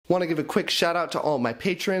Want to give a quick shout out to all my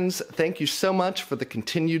patrons. Thank you so much for the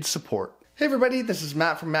continued support. Hey everybody, this is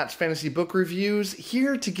Matt from Matt's Fantasy Book Reviews,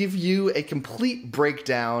 here to give you a complete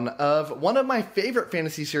breakdown of one of my favorite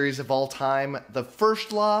fantasy series of all time, The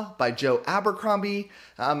First Law by Joe Abercrombie.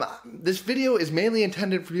 This video is mainly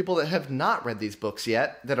intended for people that have not read these books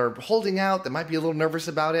yet, that are holding out, that might be a little nervous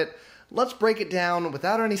about it. Let's break it down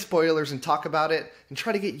without any spoilers and talk about it and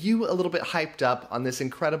try to get you a little bit hyped up on this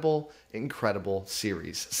incredible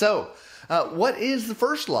series. So, what is The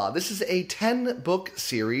First Law? This is a 10-book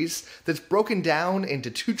series that's broken down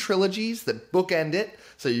into 2 trilogies that bookend it.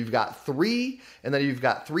 So you've got 3, and then you've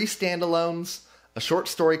got 3 standalones, a short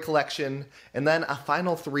story collection, and then a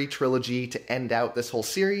final 3 trilogy to end out this whole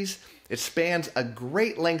series. It spans a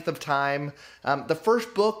great length of time. The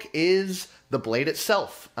first book is The Blade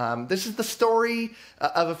itself. This is the story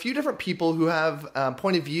of a few different people who have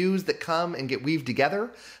point of views that come and get weaved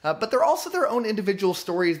together, but they're also their own individual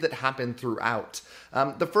stories that happen throughout.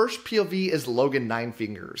 The first POV is Logan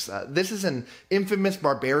Ninefingers. This is an infamous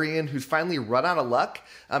barbarian who's finally run out of luck,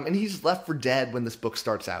 and he's left for dead when this book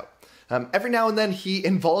starts out. Every now and then he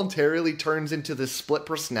involuntarily turns into this split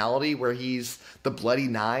personality where he's the Bloody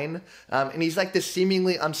Nine, and he's like this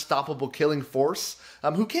seemingly unstoppable killing force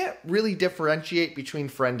who can't really differentiate between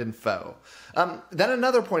friend and foe. Then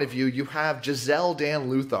another point of view, you have Giselle Dan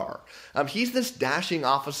Luthar. He's this dashing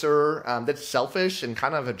officer that's selfish and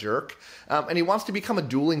kind of a jerk, and he wants to become a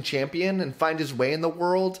dueling champion and find his way in the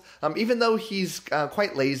world, even though he's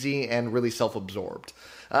quite lazy and really self-absorbed.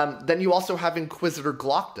 Then you also have Inquisitor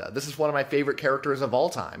Glokta. This is one of my favorite characters of all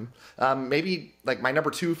time. Maybe like my number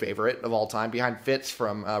 2 favorite of all time, behind Fitz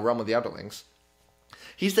from Realm of the Outerlings.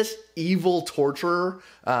 He's this evil torturer.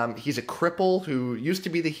 He's a cripple who used to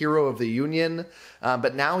be the hero of the Union,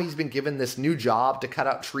 but now he's been given this new job to cut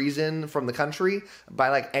out treason from the country by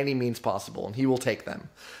like any means possible, and he will take them.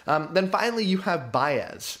 Then finally you have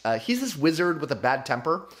Baez. He's this wizard with a bad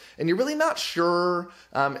temper, and you're really not sure,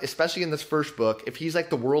 especially in this first book, if he's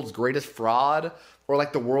like the world's greatest fraud or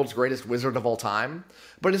like the world's greatest wizard of all time.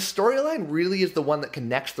 But his storyline really is the one that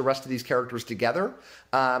connects the rest of these characters together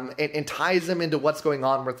and ties them into what's going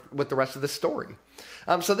on with the rest of the story.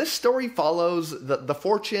 So this story follows the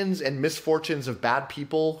fortunes and misfortunes of bad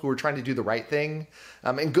people who are trying to do the right thing,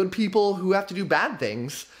 and good people who have to do bad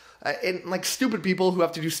things, and like stupid people who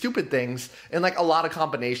have to do stupid things, and like a lot of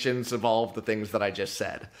combinations of all of the things that I just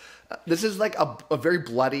said. This is like a very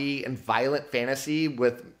bloody and violent fantasy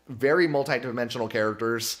with very multi-dimensional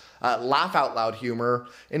characters, laugh out loud humor,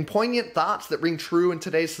 and poignant thoughts that ring true in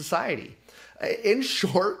today's society. In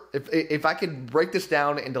short, if I could break this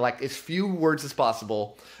down into like as few words as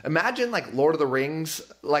possible, imagine like Lord of the Rings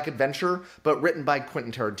like adventure, but written by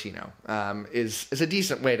Quentin Tarantino, is a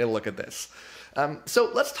decent way to look at this. So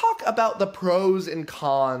let's talk about the pros and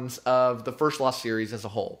cons of the First Law series as a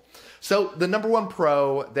whole. So the number 1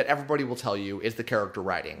 pro that everybody will tell you is the character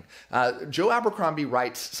writing. Joe Abercrombie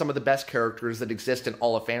writes some of the best characters that exist in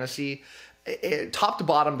all of fantasy. Top to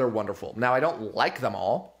bottom, they're wonderful. Now, I don't like them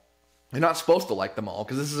all. You're not supposed to like them all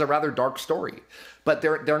because this is a rather dark story, but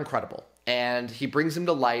they're incredible. And he brings them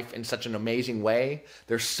to life in such an amazing way.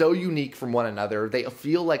 They're so unique from one another. They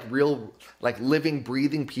feel like real, like living,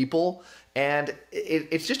 breathing people. And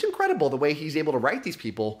it's just incredible the way he's able to write these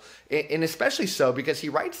people, and especially so because he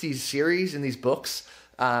writes these series and these books.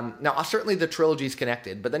 Now, certainly the trilogy is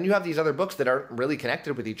connected, but then you have these other books that aren't really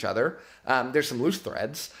connected with each other. There's some loose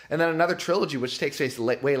threads, and then another trilogy which takes place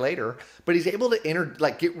way later. But he's able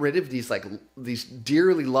to get rid of these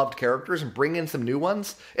dearly loved characters and bring in some new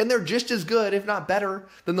ones, and they're just as good, if not better,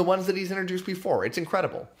 than the ones that he's introduced before. It's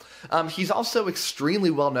incredible. He's also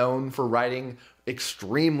extremely well known for writing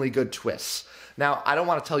extremely good twists. Now, I don't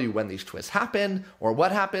want to tell you when these twists happen or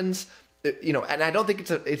what happens. And I don't think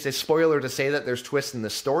it's a spoiler to say that there's twists in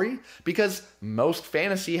this story, because most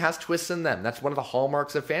fantasy has twists in them. That's one of the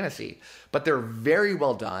hallmarks of fantasy. But they're very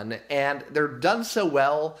well done, and they're done so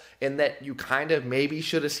well in that you kind of maybe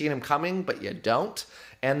should have seen them coming, but you don't.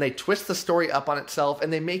 And they twist the story up on itself,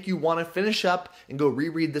 and they make you want to finish up and go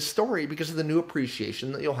reread the story because of the new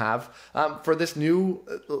appreciation that you'll have for this new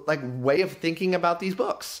way of thinking about these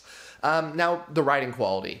books. Now, the writing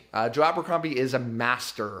quality. Joe Abercrombie is a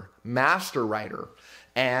master writer.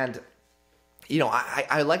 And,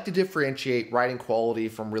 I like to differentiate writing quality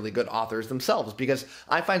from really good authors themselves, because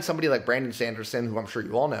I find somebody like Brandon Sanderson, who I'm sure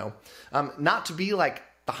you all know, not to be like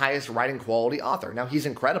the highest writing quality author. Now, he's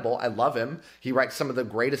incredible. I love him. He writes some of the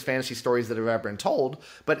greatest fantasy stories that have ever been told.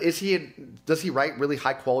 But does he write really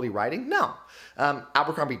high quality writing? No.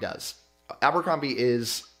 Abercrombie does. Abercrombie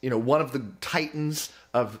is, one of the titans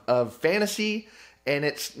of fantasy, And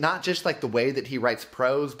it's not just like the way that he writes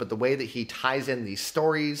prose, but the way that he ties in these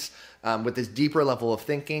stories with this deeper level of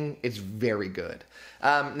thinking is very good.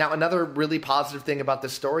 Now, another really positive thing about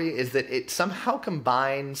this story is that it somehow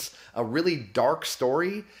combines a really dark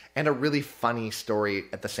story and a really funny story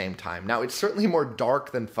at the same time. Now, it's certainly more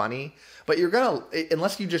dark than funny, but you're gonna,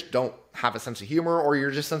 unless you just don't have a sense of humor, or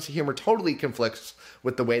your just sense of humor totally conflicts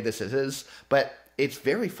with the way this is, but it's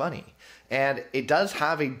very funny. And it does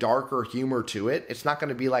have a darker humor to it. It's not going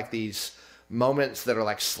to be like these moments that are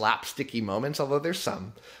like slapsticky moments, although there's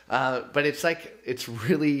some. But it's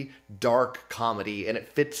really dark comedy, and it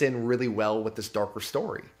fits in really well with this darker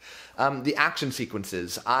story. The action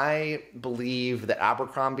sequences. I believe that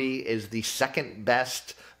Abercrombie is the second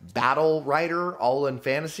best battle writer all in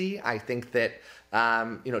fantasy. I think that,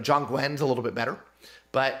 John Gwynne's a little bit better.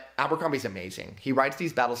 But Abercrombie's amazing. He writes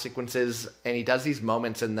these battle sequences, and he does these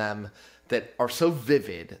moments in them that are so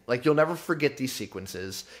vivid. Like, you'll never forget these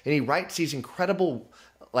sequences. And he writes these incredible,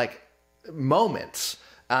 moments.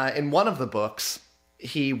 In one of the books,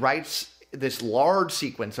 he writes this large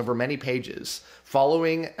sequence over many pages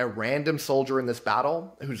following a random soldier in this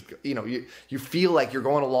battle who's, you feel like you're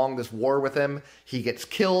going along this war with him. He gets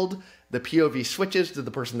killed. The POV switches to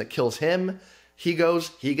the person that kills him. He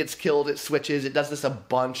goes, he gets killed, it switches. It does this a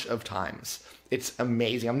bunch of times. It's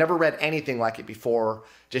amazing. I've never read anything like it before.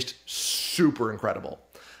 Just super incredible.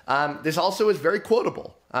 This also is very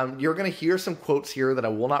quotable. You're going to hear some quotes here that I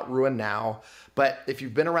will not ruin now. But if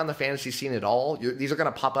you've been around the fantasy scene at all, these are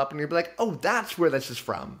going to pop up and you'll be like, oh, that's where this is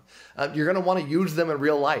from. You're going to want to use them in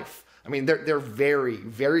real life. I mean, they're very,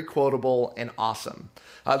 very quotable and awesome.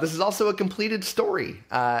 This is also a completed story.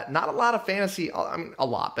 Not a lot of fantasy, a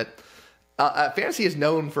lot, but fantasy is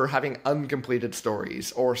known for having uncompleted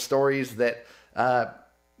stories, or stories that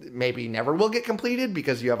maybe never will get completed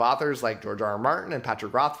because you have authors like George R.R. Martin and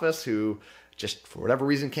Patrick Rothfuss who just, for whatever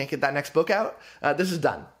reason, can't get that next book out. This is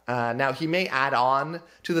done. Now, he may add on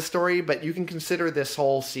to the story, but you can consider this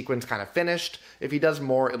whole sequence kind of finished. If he does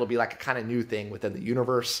more, it'll be like a kind of new thing within the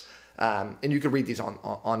universe. And you can read these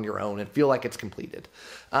on your own and feel like it's completed.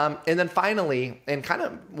 And then finally, and kind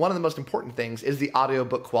of one of the most important things, is the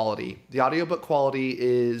audiobook quality. The audiobook quality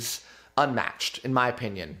is unmatched, in my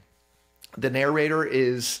opinion. The narrator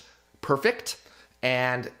is perfect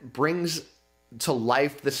and brings to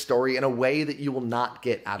life the story in a way that you will not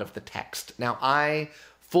get out of the text. Now, I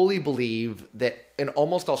fully believe that in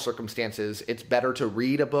almost all circumstances, it's better to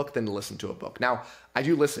read a book than to listen to a book. Now, I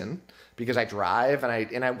do listen because I drive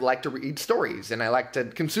and I like to read stories, and I like to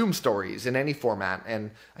consume stories in any format,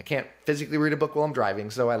 and I can't physically read a book while I'm driving,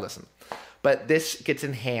 so I listen. But this gets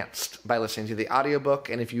enhanced by listening to the audiobook,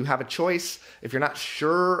 and if you have a choice, if you're not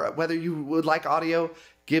sure whether you would like audio,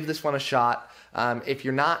 give this one a shot. If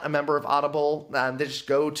you're not a member of Audible, then just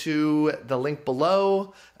go to the link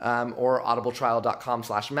below or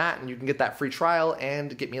audibletrial.com/Matt, and you can get that free trial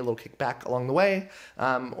and get me a little kickback along the way.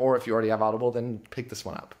 Or if you already have Audible, then pick this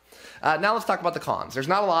one up. Now let's talk about the cons. There's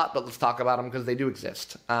not a lot, but let's talk about them because they do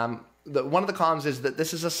exist. One of the cons is that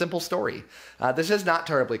this is a simple story. This is not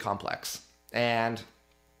terribly complex. And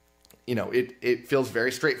it feels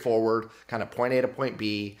very straightforward, kind of point A to point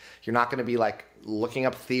B. You're not going to be like looking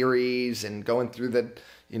up theories and going through the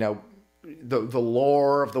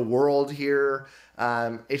lore of the world here.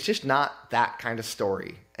 It's just not that kind of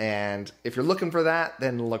story. And if you're looking for that,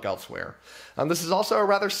 then look elsewhere. This is also a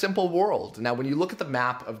rather simple world. Now, when you look at the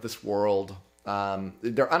map of this world,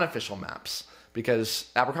 they're unofficial maps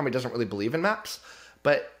because Abercrombie doesn't really believe in maps,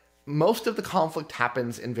 but most of the conflict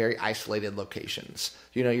happens in very isolated locations.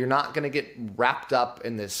 You're not going to get wrapped up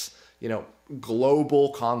in this,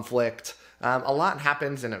 global conflict. A lot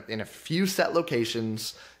happens in a few set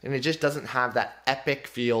locations, and it just doesn't have that epic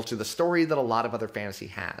feel to the story that a lot of other fantasy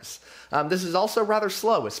has. This is also rather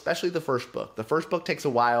slow, especially the first book. The first book takes a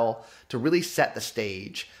while to really set the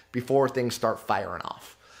stage before things start firing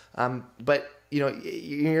off. But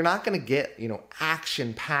you're not going to get,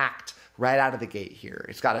 action-packed right out of the gate here.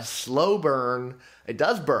 It's got a slow burn. It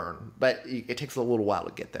does burn, but it takes a little while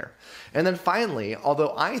to get there. And then finally,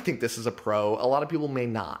 although I think this is a pro, a lot of people may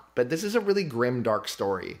not, but this is a really grim, dark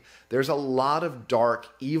story. There's a lot of dark,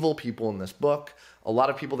 evil people in this book, a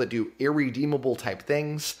lot of people that do irredeemable type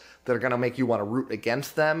things that are going to make you want to root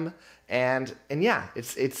against them. And yeah,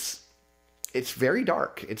 it's very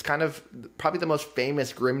dark. It's kind of probably the most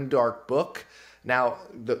famous grimdark book. Now,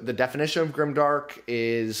 the definition of grimdark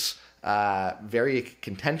is very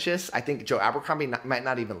contentious. I think Joe Abercrombie might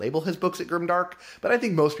not even label his books at grimdark, but I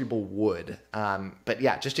think most people would. But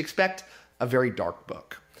yeah, just expect a very dark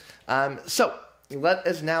book. So let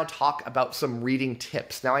us now talk about some reading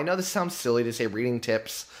tips. Now, I know this sounds silly to say reading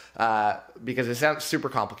tips because it sounds super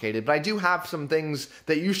complicated, but I do have some things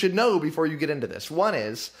that you should know before you get into this. One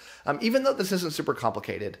is, even though this isn't super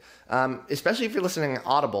complicated, especially if you're listening on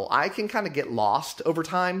Audible, I can kind of get lost over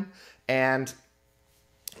time, and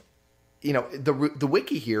the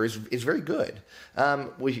wiki here is very good.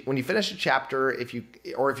 When you finish a chapter, if you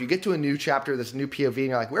get to a new chapter, this new POV, and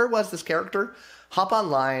you're like, where was this character? Hop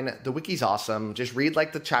online. The wiki's awesome. Just read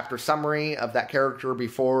like the chapter summary of that character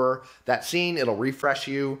before that scene. It'll refresh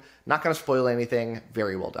you. Not going to spoil anything.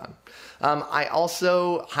 Very well done. I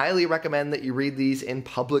also highly recommend that you read these in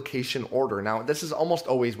publication order. Now, this is almost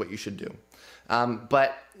always what you should do.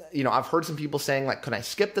 But I've heard some people saying, like, can I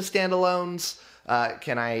skip the standalones?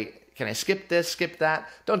 Can I skip this, skip that?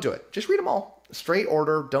 Don't do it. Just read them all. Straight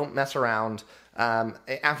order. Don't mess around.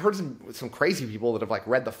 I've heard some crazy people that have like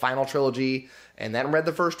read the final trilogy and then read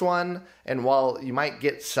the first one. And while you might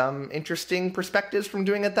get some interesting perspectives from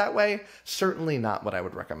doing it that way, certainly not what I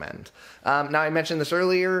would recommend. Now, I mentioned this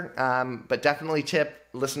earlier, but definitely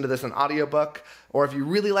listen to this in audiobook. Or if you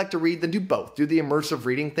really like to read, then do both. Do the immersive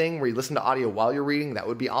reading thing where you listen to audio while you're reading. That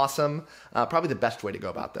would be awesome. Probably the best way to go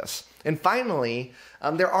about this. And finally,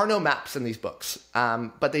 there are no maps in these books,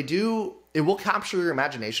 but it will capture your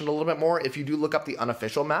imagination a little bit more if you do look up the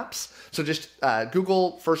unofficial maps. So just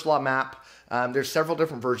Google First Law map. There's several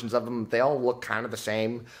different versions of them. They all look kind of the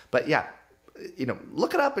same. But yeah,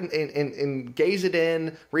 look it up and gaze it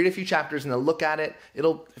in, read a few chapters, and then look at it.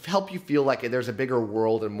 It'll help you feel like there's a bigger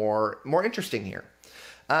world and more interesting here.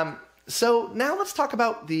 So now let's talk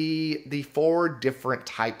about the 4 different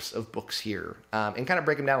types of books here and kind of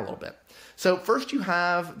break them down a little bit. So first you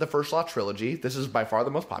have the First Law trilogy. This is by far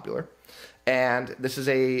the most popular. And this is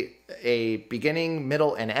a beginning,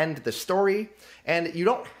 middle, and end to the story. And you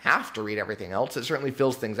don't have to read everything else. It certainly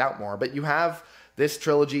fills things out more. But you have this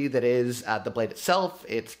trilogy that is The Blade itself,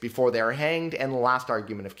 it's Before They Are Hanged, and The Last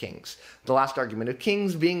Argument of Kings. The Last Argument of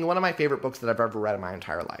Kings being one of my favorite books that I've ever read in my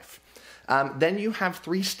entire life. Then you have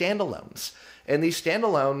 3 standalones. And these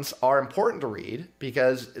standalones are important to read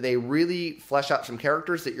because they really flesh out some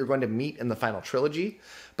characters that you're going to meet in the final trilogy.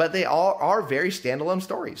 But they all are very standalone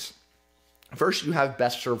stories. First, you have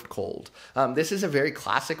Best Served Cold. This is a very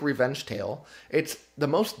classic revenge tale. It's the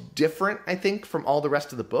most different, I think, from all the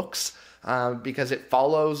rest of the books because it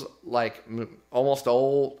follows like almost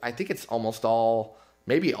all,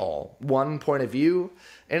 maybe all, one point of view.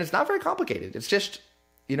 And it's not very complicated. It's just,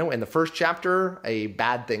 in the first chapter, a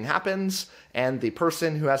bad thing happens, and the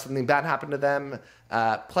person who has something bad happen to them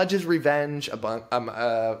pledges revenge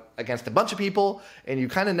against a bunch of people, and you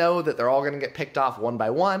kind of know that they're all going to get picked off one by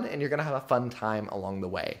one, and you're going to have a fun time along the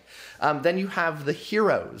way. Then you have The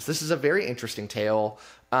Heroes. This is a very interesting tale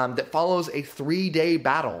that follows a 3-day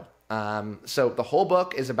battle. So the whole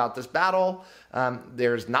book is about this battle.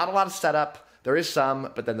 There's not a lot of setup. There is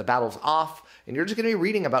some, but then the battle's off, and you're just going to be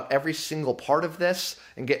reading about every single part of this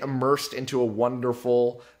and get immersed into a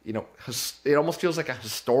wonderful, it almost feels like a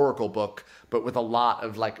historical book, but with a lot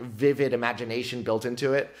of like vivid imagination built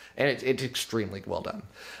into it, and it's extremely well done.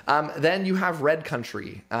 Then you have Red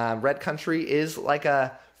Country. Red Country is like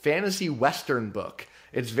a fantasy Western book.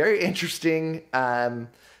 It's very interesting, and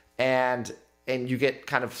you get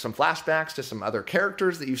kind of some flashbacks to some other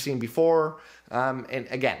characters that you've seen before, and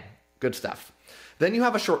again, good stuff. Then you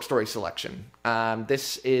have a short story selection.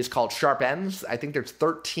 This is called Sharp Ends. I think there's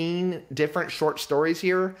 13 different short stories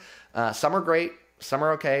here. Some are great, some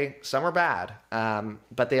are okay, some are bad,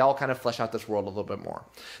 but they all kind of flesh out this world a little bit more.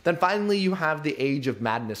 Then finally, you have the Age of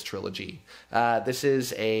Madness trilogy. This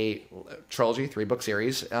is a trilogy, 3-book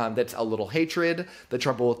series, that's A Little Hatred, The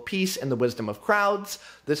Trouble with Peace, and The Wisdom of Crowds.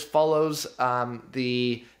 This follows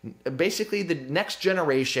basically the next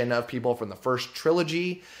generation of people from the first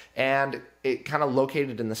trilogy, and it kind of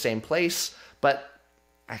located in the same place, but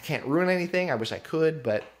I can't ruin anything. I wish I could,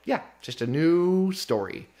 but yeah, just a new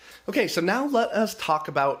story. Okay, so now let us talk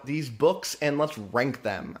about these books and let's rank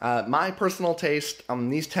them. My personal taste on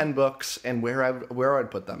these 10 books and where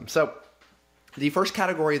I'd put them. So the first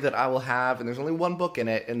category that I will have, and there's only one book in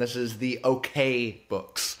it, and this is the okay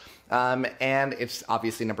books. And it's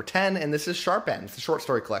obviously number 10, and this is Sharp Ends, the short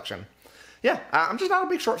story collection. Yeah, I'm just not a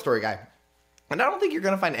big short story guy. And I don't think you're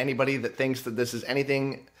going to find anybody that thinks that this is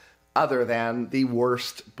anything other than the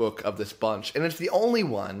worst book of this bunch. And it's the only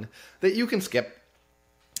one that you can skip.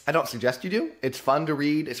 I don't suggest you do. It's fun to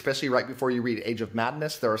read, especially right before you read Age of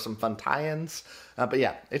Madness. There are some fun tie-ins. But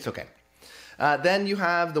yeah, it's okay. Then you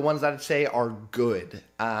have the ones that I'd say are good.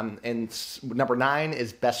 And number 9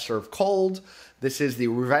 is Best Served Cold. This is the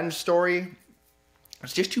revenge story.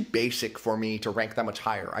 It's just too basic for me to rank that much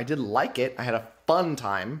higher. I did like it. I had a fun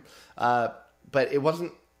time, but it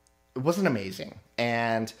wasn't amazing.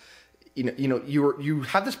 And you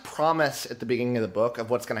have this promise at the beginning of the book of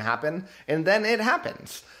what's going to happen, and then it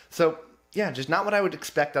happens. So yeah, just not what I would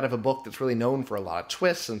expect out of a book that's really known for a lot of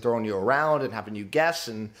twists and throwing you around and having you guess,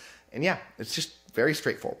 and yeah, it's just very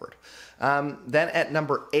straightforward. Then at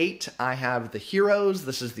number 8, I have The Heroes.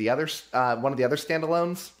 This is the other one of the other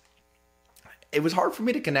standalones. It was hard for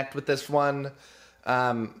me to connect with this one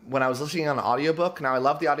when I was listening on an audiobook. Now, I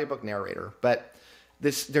love the audiobook narrator, but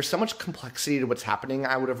there's so much complexity to what's happening.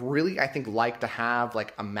 I would have really, I think, liked to have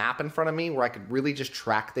like a map in front of me where I could really just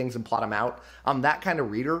track things and plot them out. I'm that kind of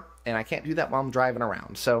reader, and I can't do that while I'm driving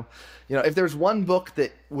around. So, if there's one book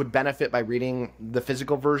that would benefit by reading the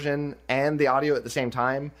physical version and the audio at the same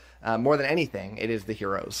time, more than anything, it is The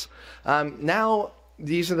Heroes. Now,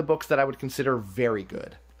 these are the books that I would consider very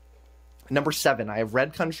good. Number 7, I have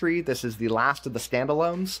Red Country. This is the last of the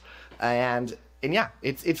standalones, and yeah,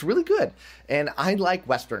 it's really good. And I like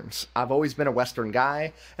Westerns. I've always been a Western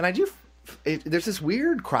guy, and there's this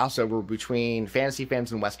weird crossover between fantasy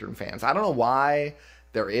fans and Western fans. I don't know why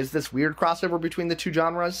there is this weird crossover between the two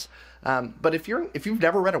genres, but if you've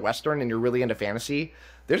never read a Western and you're really into fantasy,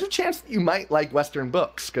 there's a chance that you might like Western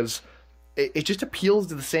books, because it just appeals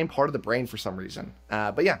to the same part of the brain for some reason.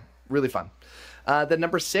 But yeah, really fun. Then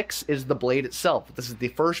number 6 is The Blade itself. This is the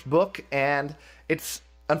first book, and it's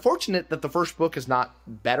unfortunate that the first book is not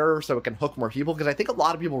better so it can hook more people, because I think a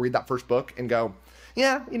lot of people read that first book and go,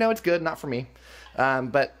 yeah, it's good, not for me.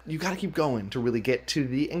 But you got to keep going to really get to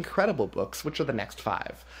the incredible books, which are the next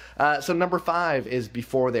 5. So number 5 is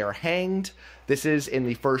Before They Are Hanged. This is in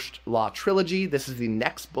the First Law trilogy. This is the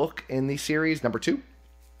next book in the series, number 2.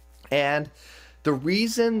 And the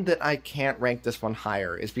reason that I can't rank this one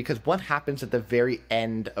higher is because what happens at the very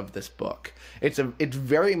end of this book. It's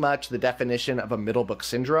very much the definition of a middle book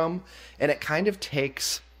syndrome, and it kind of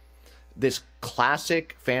takes this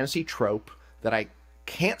classic fantasy trope that I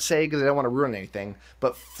can't say because I don't want to ruin anything,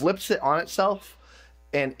 but flips it on itself.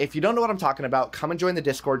 And if you don't know what I'm talking about, come and join the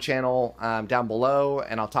Discord channel down below,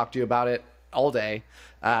 and I'll talk to you about it all day.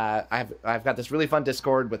 I've got this really fun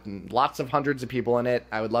Discord with lots of hundreds of people in it.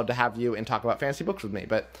 I would love to have you and talk about fantasy books with me.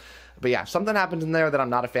 But yeah, something happens in there that I'm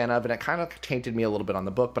not a fan of, and it kind of tainted me a little bit on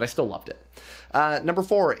the book, but I still loved it. Number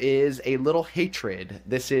 4 is A Little Hatred.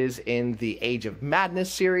 This is in the Age of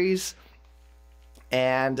Madness series,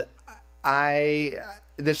 and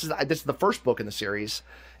this is the first book in the series,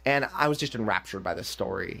 and I was just enraptured by this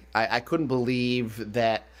story. I couldn't believe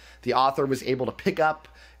that the author was able to pick up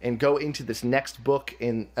and go into this next book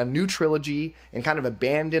in a new trilogy and kind of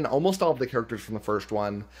abandon almost all of the characters from the first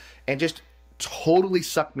one and just totally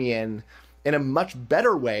suck me in a much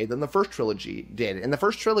better way than the first trilogy did. And the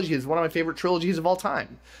first trilogy is one of my favorite trilogies of all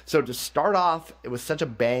time. So to start off, it was such a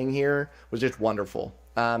bang here, was just wonderful.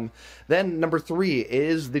 Then number 3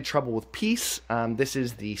 is The Trouble with Peace. This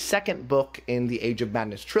is the second book in the Age of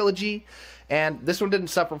Madness trilogy, and this one didn't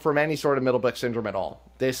suffer from any sort of middle book syndrome at all.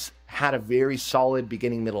 This had a very solid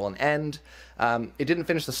beginning, middle, and end. It didn't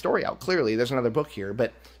finish the story out, clearly. There's another book here,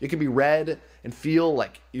 but it can be read and feel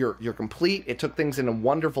like you're complete. It took things in a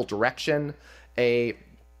wonderful direction.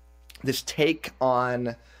 This take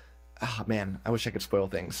on... Oh man, I wish I could spoil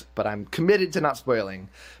things, but I'm committed to not spoiling.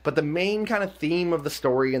 But the main kind of theme of the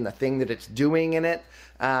story and the thing that it's doing in it,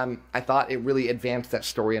 I thought it really advanced that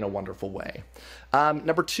story in a wonderful way.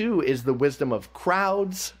 Number 2 is The Wisdom of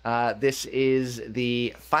Crowds. This is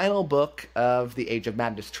the final book of the Age of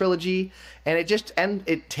Madness trilogy, and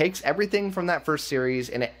it takes everything from that first series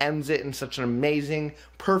and it ends it in such an amazing,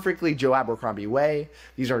 perfectly 𝐂𝐫𝐭𝐰𝐴 way.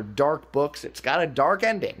 These are dark books. It's got a dark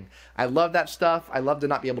ending. I love that stuff. I love to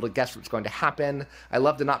not be able to guess what's going to happen. I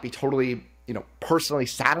love to not be totally, personally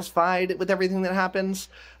satisfied with everything that happens.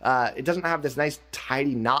 It doesn't have this nice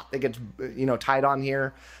tidy knot that gets, tied on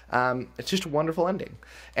here. It's just a wonderful ending.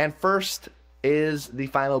 And first is the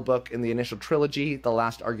final book in the initial trilogy, The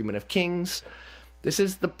Last Argument of Kings. This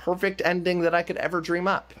is the perfect ending that I could ever dream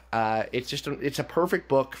up. It's a perfect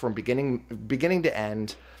book from beginning to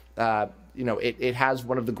end. It has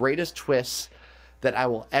one of the greatest twists that I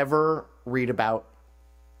will ever read about,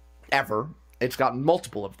 ever. It's got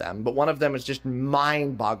multiple of them, but one of them is just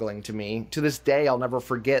mind-boggling to me. To this day, I'll never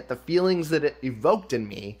forget the feelings that it evoked in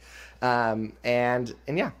me. And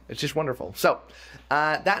yeah, it's just wonderful. So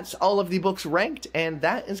that's all of the books ranked, and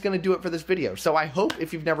that is going to do it for this video. So I hope,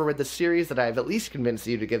 if you've never read this series, that I've at least convinced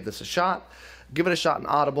you to give this a shot. Give it a shot in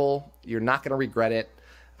Audible. You're not going to regret it.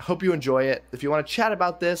 I hope you enjoy it. If you want to chat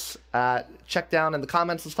about this, check down in the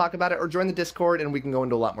comments, let's talk about it, or join the Discord and we can go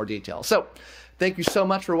into a lot more detail. So, thank you so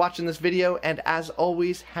much for watching this video, and as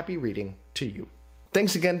always, happy reading to you.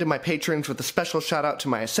 Thanks again to my patrons, with a special shout out to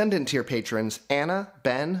my Ascendant tier patrons: Anna,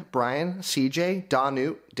 Ben, Brian, CJ,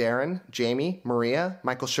 Donut, Darren, Jamie, Maria,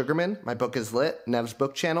 Michael Sugarman, My Book is Lit, Nev's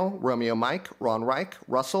Book Channel, Romeo Mike, Ron Reich,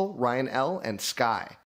 Russell, Ryan L., and Sky.